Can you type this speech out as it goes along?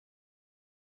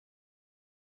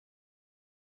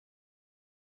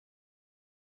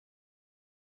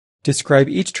Describe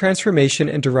each transformation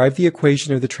and derive the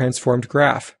equation of the transformed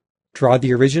graph. Draw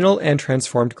the original and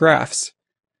transformed graphs.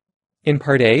 In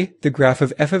part A, the graph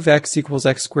of f of x equals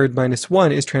x squared minus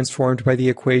 1 is transformed by the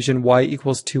equation y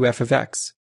equals 2f of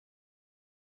x.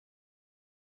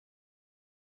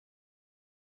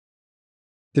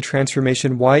 The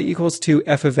transformation y equals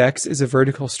 2f of x is a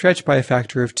vertical stretch by a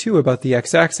factor of 2 about the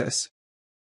x-axis.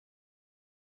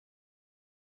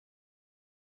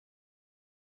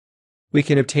 We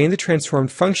can obtain the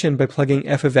transformed function by plugging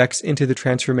f of x into the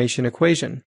transformation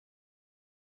equation.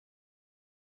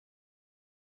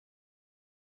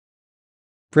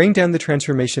 Bring down the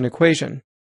transformation equation.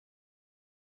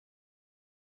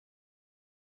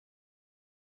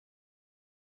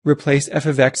 Replace f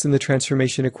of x in the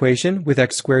transformation equation with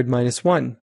x squared minus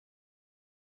 1.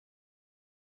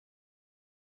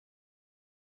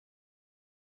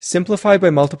 Simplify by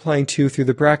multiplying 2 through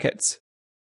the brackets.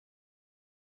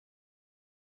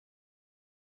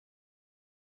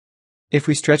 If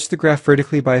we stretch the graph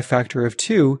vertically by a factor of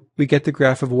 2, we get the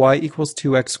graph of y equals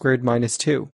 2x squared minus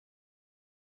 2.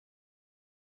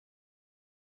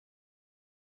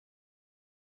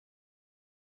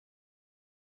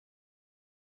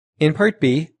 In part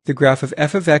B, the graph of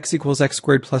f of x equals x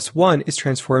squared plus 1 is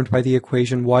transformed by the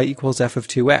equation y equals f of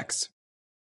 2x.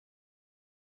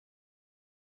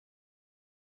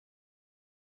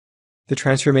 The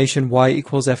transformation y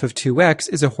equals f of 2x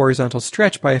is a horizontal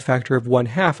stretch by a factor of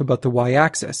 1/2 about the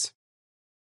y-axis.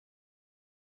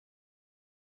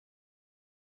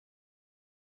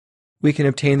 We can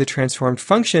obtain the transformed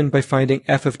function by finding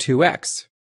f of 2x.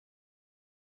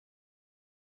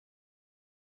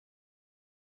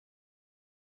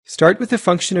 Start with the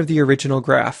function of the original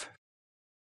graph.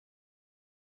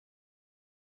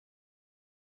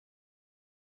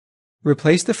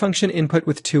 Replace the function input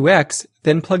with 2x,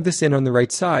 then plug this in on the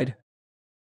right side.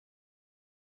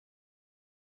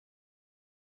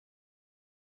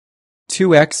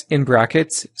 (2x in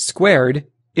brackets squared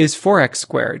is 4x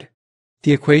squared.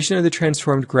 The equation of the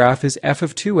transformed graph is f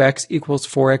of 2x equals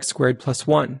 4x squared plus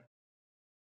 1.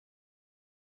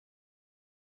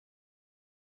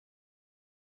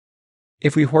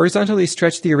 If we horizontally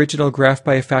stretch the original graph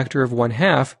by a factor of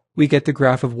 1/2, we get the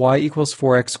graph of y equals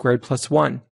 4x squared plus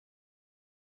 1.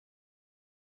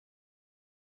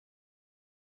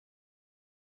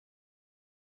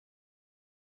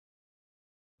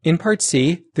 In part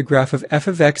C, the graph of f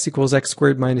of x equals x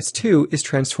squared minus 2 is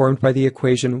transformed by the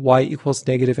equation y equals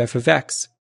negative f of x.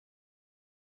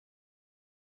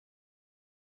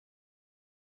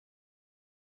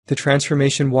 The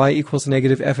transformation y equals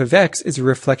negative f of x is a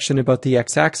reflection about the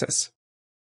x-axis.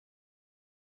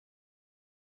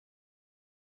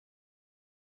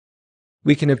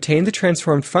 We can obtain the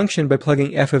transformed function by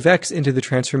plugging f of x into the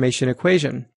transformation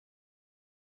equation.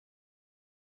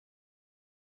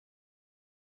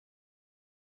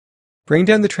 Bring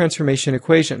down the transformation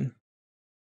equation.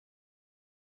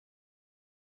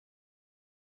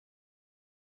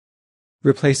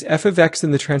 Replace f of x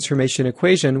in the transformation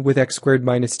equation with x squared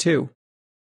minus 2.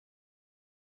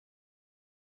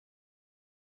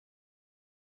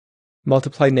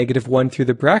 Multiply negative 1 through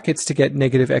the brackets to get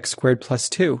negative x squared plus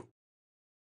 2.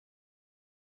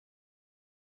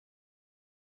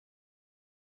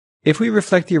 If we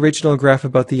reflect the original graph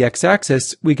about the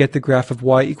x-axis, we get the graph of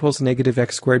y equals negative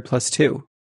x squared plus 2.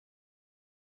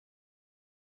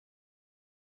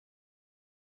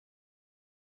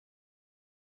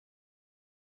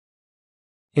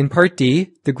 In part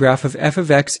D, the graph of f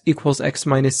of x equals x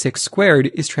minus 6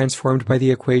 squared is transformed by the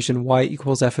equation y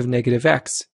equals f of negative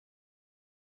x.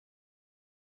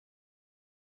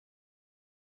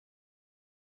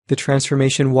 The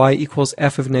transformation y equals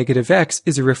f of negative x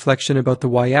is a reflection about the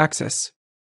y-axis.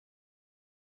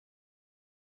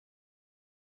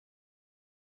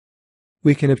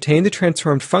 We can obtain the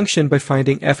transformed function by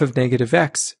finding f of negative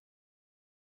x.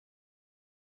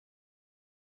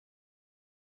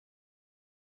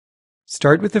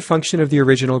 Start with the function of the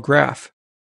original graph.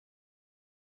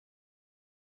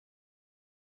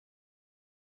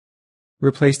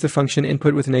 Replace the function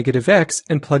input with negative x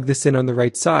and plug this in on the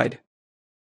right side.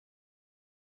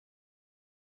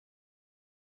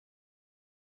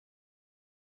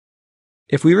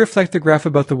 If we reflect the graph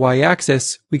about the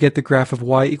y-axis, we get the graph of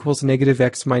y equals negative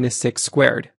x minus 6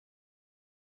 squared.